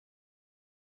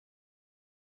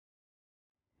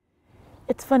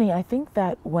It's funny, I think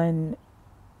that when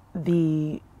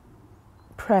the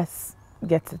press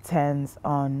gets its hands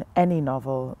on any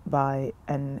novel by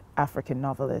an African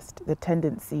novelist, the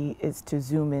tendency is to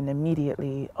zoom in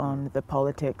immediately on the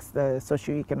politics, the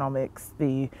socioeconomics,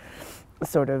 the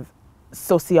sort of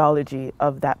sociology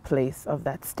of that place, of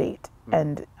that state.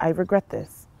 And I regret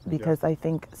this because I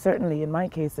think certainly in my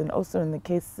case and also in the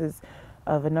cases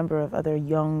of a number of other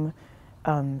young,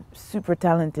 super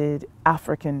talented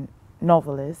African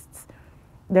novelists,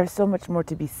 there's so much more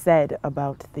to be said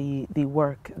about the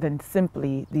work than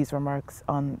simply these remarks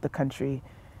on the country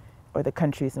or the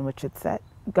countries in which it's set.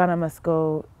 Ghana Must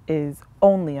Go is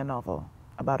only a novel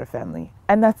about a family,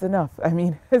 and that's enough. I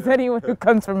mean, as anyone who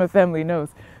comes from a family knows,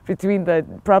 between the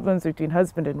problems between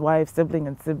husband and wife, sibling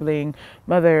and sibling,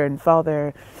 mother and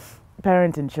father,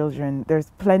 parent and children, there's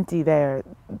plenty there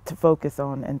to focus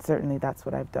on, and certainly that's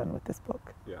what I've done with this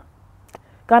book. Yeah.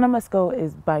 Ghana Must Go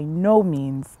is by no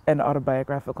means an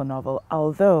autobiographical novel,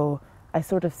 although I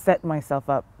sort of set myself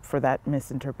up for that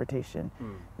misinterpretation.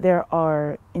 There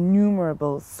are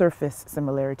innumerable surface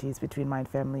similarities between my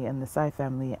family and the Sai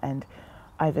family, and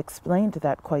I've explained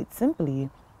that quite simply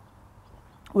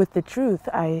with the truth.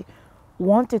 I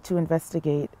wanted to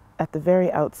investigate at the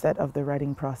very outset of the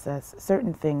writing process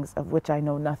certain things of which I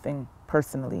know nothing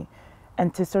personally,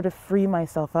 and to sort of free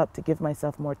myself up, to give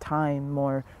myself more time,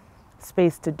 more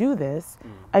space to do this,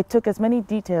 I took as many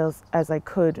details as I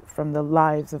could from the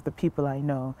lives of the people I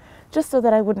know, just so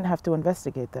that I wouldn't have to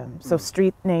investigate them. So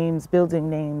street names, building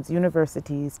names,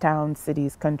 universities, towns,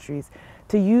 cities, countries,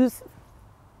 to use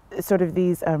sort of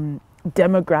these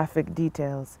demographic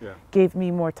details gave me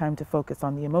more time to focus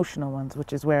on the emotional ones,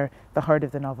 which is where the heart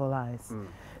of the novel lies.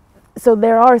 So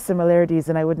there are similarities,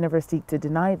 and I would never seek to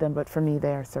deny them, but for me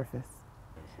they are surface.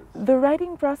 The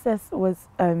writing process was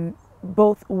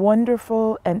both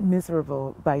wonderful and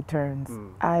miserable by turns.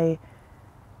 I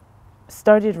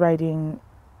started writing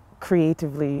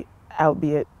creatively,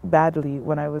 albeit badly,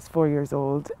 when I was 4 years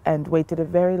old, and waited a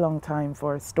very long time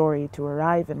for a story to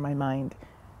arrive in my mind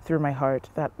through my heart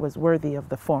that was worthy of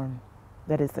the form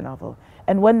that is the novel.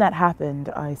 And when that happened,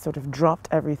 I sort of dropped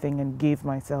everything and gave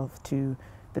myself to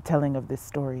the telling of this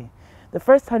story. The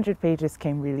first 100 pages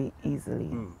came really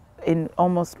easily, in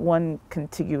almost one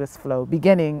contiguous flow,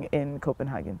 beginning in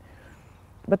Copenhagen.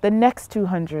 But the next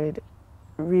 200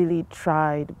 really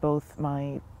tried both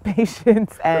my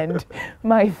patience and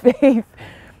my faith,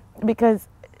 because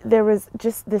there was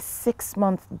just this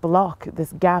 6-month block,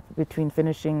 this gap between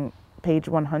finishing page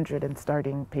 100 and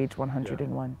starting page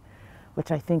 101, which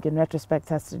I think in retrospect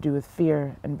has to do with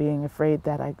fear and being afraid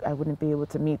that I wouldn't be able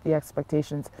to meet the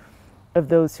expectations of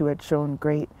those who had shown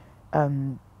great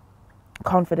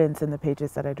confidence in the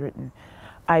pages that I'd written.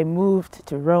 I moved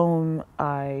to Rome,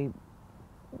 I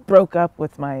broke up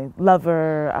with my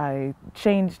lover, I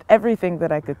changed everything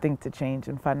that I could think to change,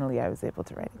 and finally I was able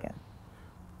to write again.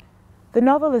 The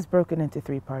novel is broken into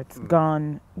 3 parts,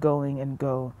 Gone, Going, and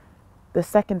Go. The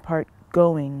second part,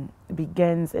 Going,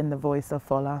 begins in the voice of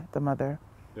Fola, the mother,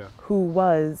 who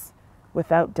was,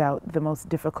 without doubt, the most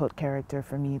difficult character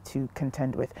for me to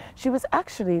contend with. She was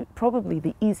actually probably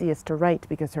the easiest to write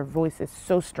because her voice is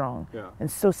so strong and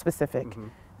so specific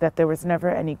that there was never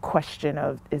any question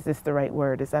of, is this the right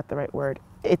word, is that the right word?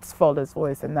 It's Fola's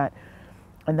voice, and that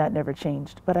never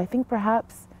changed. But I think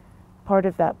perhaps part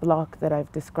of that block that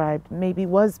I've described maybe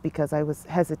was because I was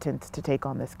hesitant to take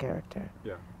on this character.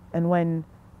 And when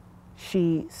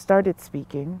she started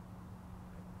speaking,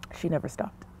 she never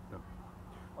stopped.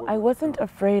 I wasn't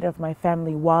afraid of my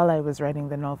family while I was writing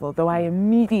the novel, though I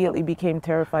immediately became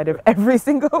terrified of every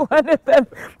single one of them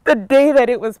the day that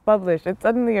it was published. It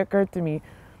suddenly occurred to me,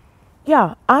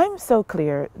 yeah, I'm so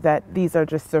clear that these are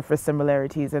just surface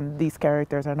similarities and these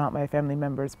characters are not my family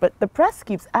members. But the press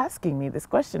keeps asking me this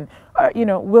question,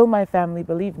 will my family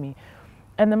believe me?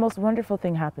 And the most wonderful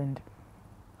thing happened.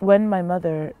 When my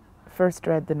mother first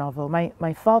read the novel,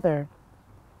 my father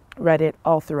read it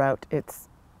all throughout its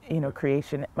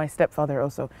creation, my stepfather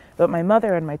also, but my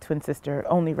mother and my twin sister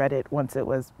only read it once it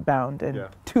was bound and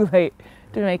too late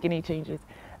to make any changes.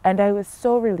 And I was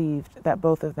so relieved that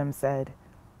both of them said,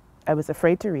 I was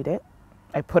afraid to read it,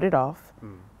 I put it off,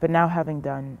 but now having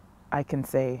done, I can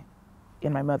say,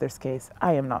 in my mother's case,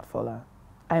 I am not Fola.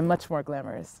 I am much more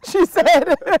glamorous, she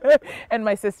said, and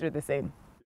my sister the same.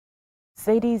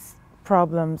 Sadie's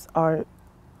problems are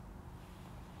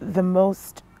the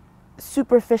most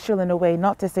superficial in a way,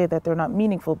 not to say that they're not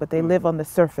meaningful, but they live on the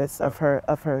surface of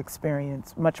her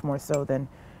experience, much more so than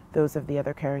those of the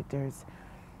other characters.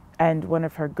 And one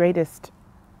of her greatest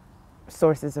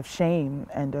sources of shame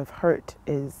and of hurt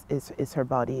is her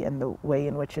body, and the way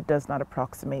in which it does not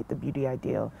approximate the beauty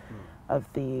ideal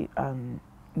of the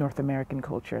North American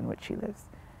culture in which she lives.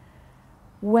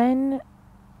 When,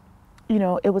 you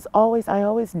know, it was always, I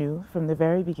always knew from the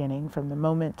very beginning, from the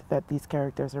moment that these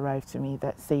characters arrived to me,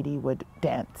 that Sadie would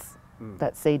dance,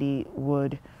 that Sadie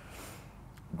would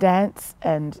dance,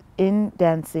 and in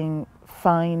dancing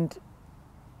find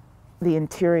the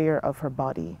interior of her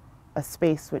body, a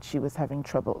space which she was having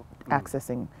trouble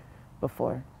accessing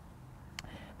before.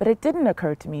 But it didn't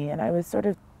occur to me, and I was sort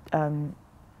of, in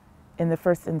the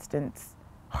first instance,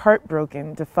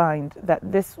 heartbroken to find that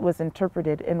this was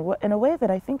interpreted in a way that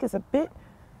I think is a bit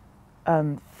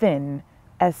thin,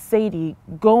 as Sadie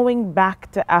going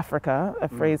back to Africa, a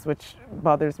phrase which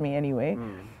bothers me anyway,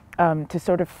 to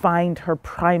sort of find her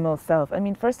primal self. I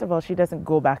mean, first of all, she doesn't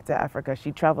go back to Africa.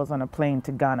 She travels on a plane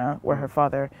to Ghana, where her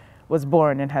father was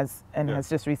born and has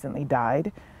just recently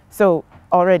died. So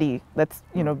already, let's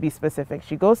be specific.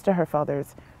 She goes to her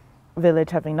father's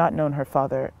village, having not known her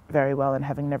father very well and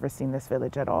having never seen this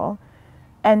village at all,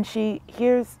 and she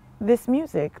hears this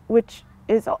music, which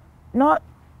is not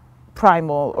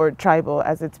primal or tribal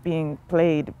as it's being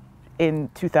played in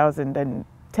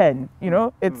 2010.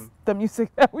 It's the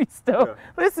music that we still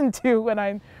listen to when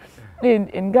I'm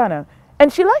in Ghana,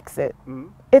 and she likes it.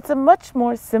 It's a much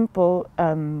more simple,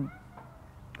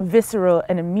 visceral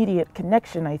and immediate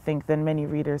connection, I think, than many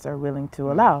readers are willing to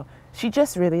allow. She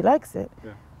just really likes it.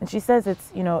 And she says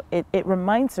it's, it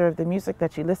reminds her of the music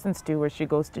that she listens to where she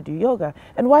goes to do yoga.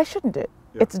 And why shouldn't it?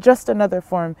 It's just another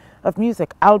form of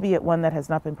music, albeit one that has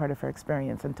not been part of her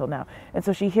experience until now. And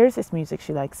so she hears this music,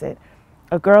 she likes it.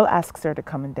 A girl asks her to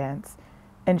come and dance.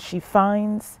 And she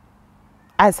finds,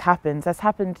 as happened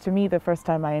to me the first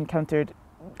time I encountered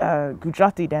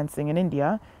Gujarati dancing in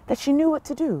India, that she knew what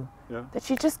to do. That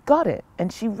she just got it.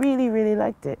 And she really, really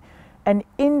liked it. And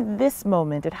in this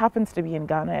moment, it happens to be in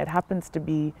Ghana, it happens to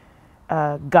be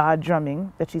God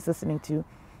drumming that she's listening to.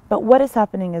 But what is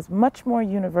happening is much more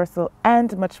universal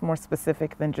and much more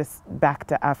specific than just back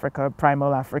to Africa,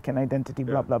 primal African identity,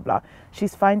 blah, blah, blah.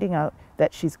 She's finding out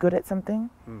that she's good at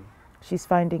something. She's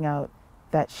finding out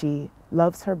that she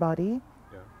loves her body.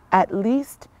 At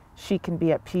least she can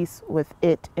be at peace with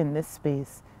it in this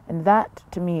space. And that,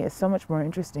 to me, is so much more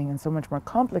interesting and so much more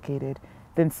complicated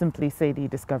than simply Sadie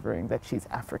discovering that she's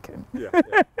African.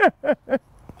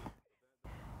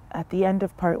 At the end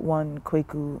of part one,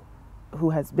 Kweku, who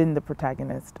has been the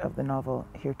protagonist of the novel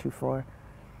heretofore,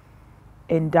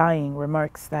 in dying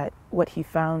remarks that what he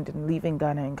found in leaving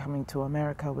Ghana and coming to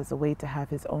America was a way to have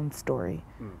his own story,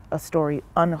 a story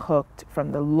unhooked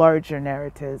from the larger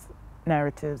narratives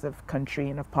of country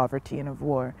and of poverty and of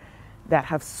war that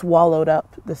have swallowed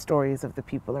up the stories of the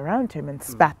people around him and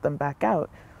spat them back out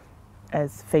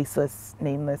as faceless,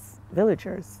 nameless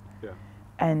villagers.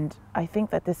 And I think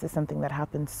that this is something that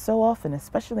happens so often,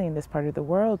 especially in this part of the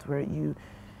world where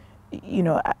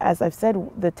as I've said,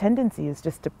 the tendency is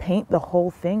just to paint the whole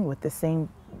thing with the same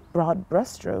broad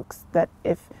brushstrokes, that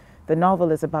if the novel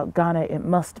is about Ghana, it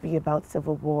must be about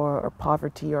civil war or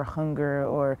poverty or hunger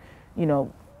or,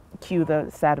 cue the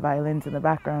sad violins in the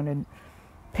background and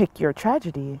pick your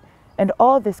tragedy. And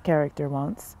all this character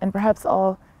wants, and perhaps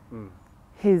all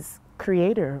his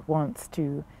creator wants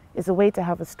to, is a way to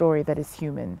have a story that is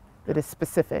human, that is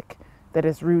specific, that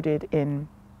is rooted in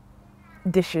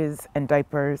dishes and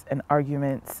diapers and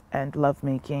arguments and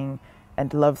lovemaking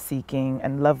and love seeking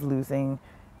and love losing,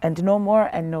 and no more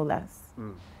and no less.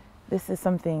 This is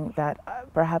something that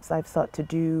perhaps I've sought to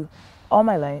do all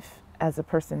my life as a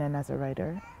person and as a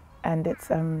writer. And it's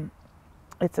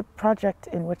a project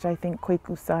in which I think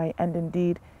Kweku Sai, and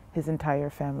indeed his entire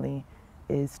family,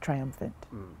 is triumphant.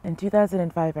 In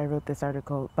 2005, I wrote this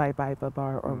article, Bye Bye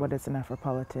Babar, or What is an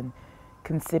Afropolitan,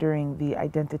 considering the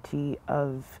identity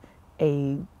of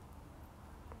a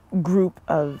group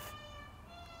of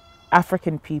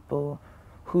African people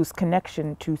whose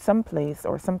connection to some place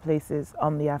or some places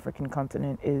on the African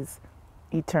continent is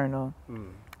eternal,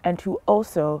 and who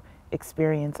also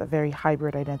experience a very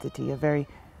hybrid identity, a very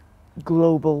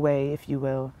global way, if you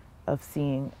will, of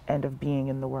seeing and of being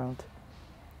in the world.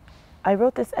 I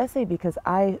wrote this essay because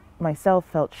I myself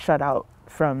felt shut out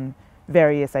from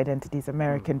various identities,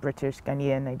 American, British,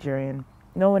 Ghanaian, Nigerian.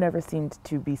 No one ever seemed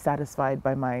to be satisfied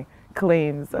by my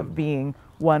claims of being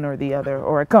one or the other,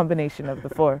 or a combination of the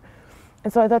four.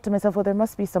 And so I thought to myself, well, there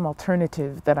must be some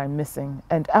alternative that I'm missing.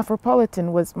 And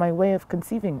Afropolitan was my way of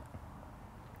conceiving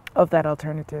of that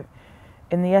alternative.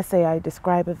 In the essay, I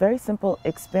describe a very simple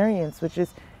experience, which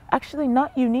is actually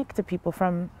not unique to people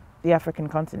from the African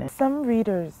continent. Some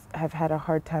readers have had a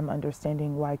hard time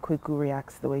understanding why Kweku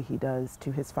reacts the way he does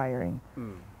to his firing,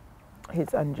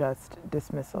 his unjust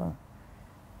dismissal.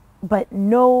 But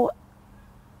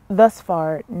thus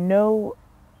far, no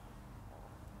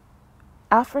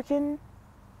African,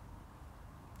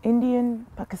 Indian,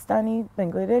 Pakistani,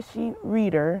 Bangladeshi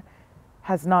reader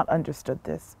has not understood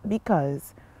this,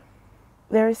 because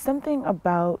there is something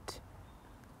about,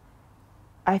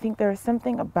 I think there is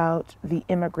something about the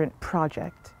immigrant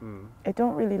project. I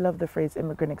don't really love the phrase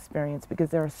immigrant experience because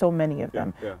there are so many of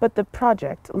them. But the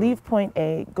project, leave point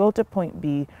A, go to point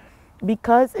B,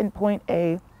 because in point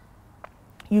A,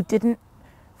 you didn't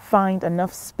find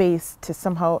enough space to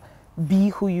somehow be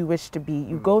who you wish to be.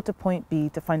 You go to point B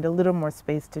to find a little more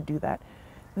space to do that.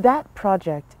 That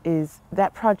project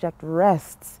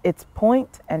rests, its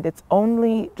point and its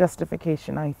only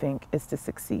justification, I think, is to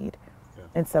succeed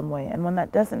in some way. And when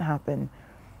that doesn't happen,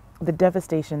 the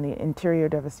devastation, the interior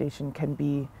devastation, can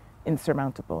be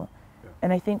insurmountable.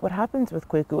 And I think what happens with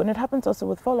Kweku, and it happens also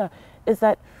with Fola, is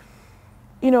that,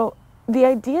 you know, the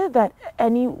idea that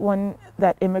anyone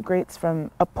that immigrates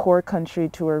from a poor country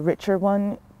to a richer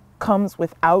one comes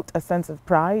without a sense of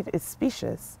pride is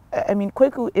specious. I mean,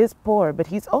 Kweku is poor, but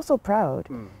he's also proud.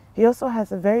 He also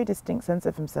has a very distinct sense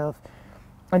of himself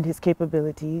and his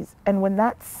capabilities. And when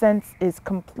that sense is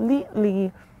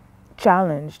completely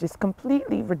challenged, is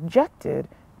completely rejected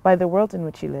by the world in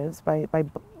which he lives, by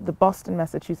the Boston,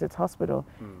 Massachusetts hospital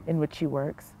in which he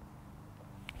works,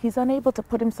 he's unable to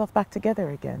put himself back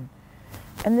together again.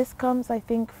 And this comes, I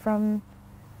think, from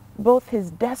both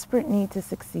his desperate need to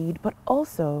succeed, but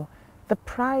also the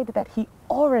pride that he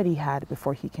already had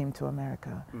before he came to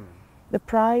America. The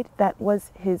pride that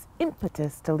was his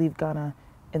impetus to leave Ghana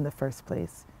in the first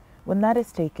place. When that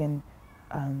is taken,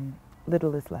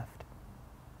 little is left.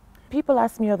 People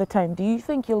ask me all the time, do you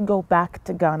think you'll go back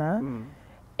to Ghana?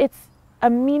 It's a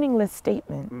meaningless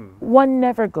statement. One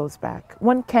never goes back.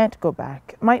 One can't go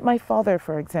back. My father,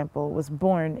 for example, was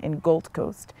born in Gold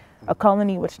Coast, a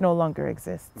colony which no longer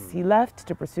exists. He left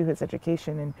to pursue his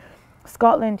education in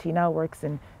Scotland. He now works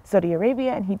in Saudi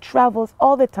Arabia, and he travels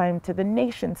all the time to the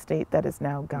nation state that is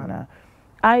now Ghana.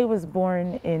 I was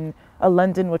born in a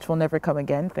London which will never come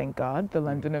again, thank God, the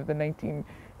London of the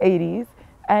 1980s.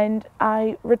 And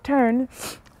I return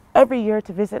every year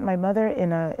to visit my mother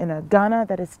in a Ghana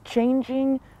that is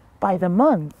changing by the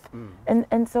month.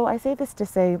 And so I say this to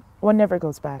say, one never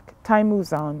goes back. Time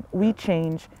moves on, we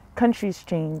change, countries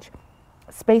change,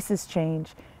 spaces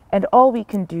change, and all we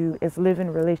can do is live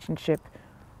in relationship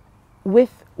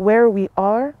with where we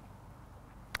are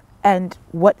and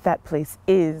what that place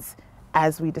is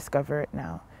as we discover it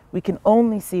now. We can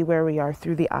only see where we are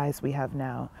through the eyes we have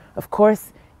now. Of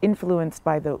course, influenced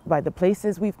by the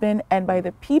places we've been and by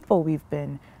the people we've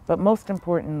been, but most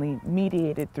importantly,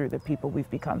 mediated through the people we've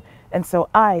become. And so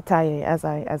I, Taiye, as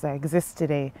I exist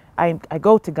today, I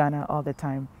go to Ghana all the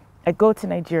time. I go to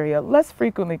Nigeria less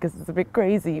frequently because it's a bit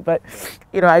crazy, but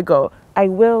you know, I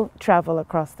will travel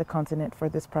across the continent for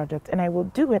this project, and I will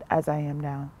do it as I am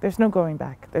now. There's no going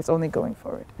back. There's only going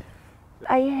forward.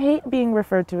 I hate being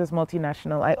referred to as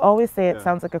multinational. I always say it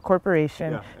sounds like a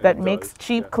corporation that makes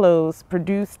cheap clothes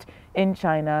produced in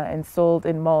China and sold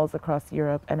in malls across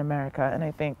Europe and America. And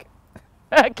I think,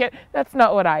 that's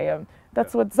not what I am.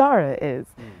 That's what Zara is.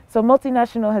 So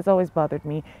multinational has always bothered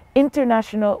me.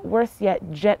 International, worse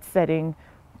yet, jet setting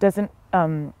doesn't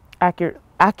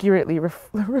accurately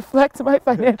reflect my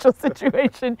financial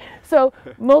situation. So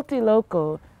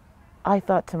multi-local, I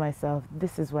thought to myself,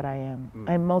 this is what I am.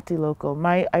 I'm multi-local.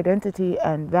 My identity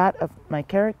and that of my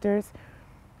characters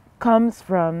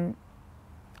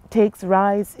takes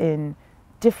rise in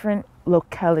different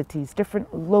localities,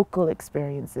 different local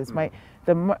experiences.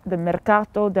 The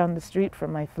mercato down the street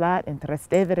from my flat in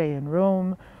Trastevere in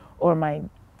Rome, or my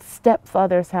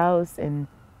stepfather's house in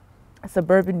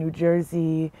suburban New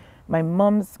Jersey, my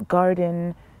mom's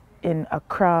garden in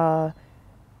Accra.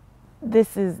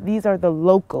 These are the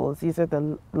locals, these are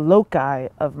the loci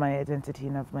of my identity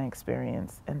and of my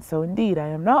experience. And so indeed, I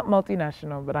am not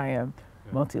multinational, but I am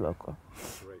multi-local.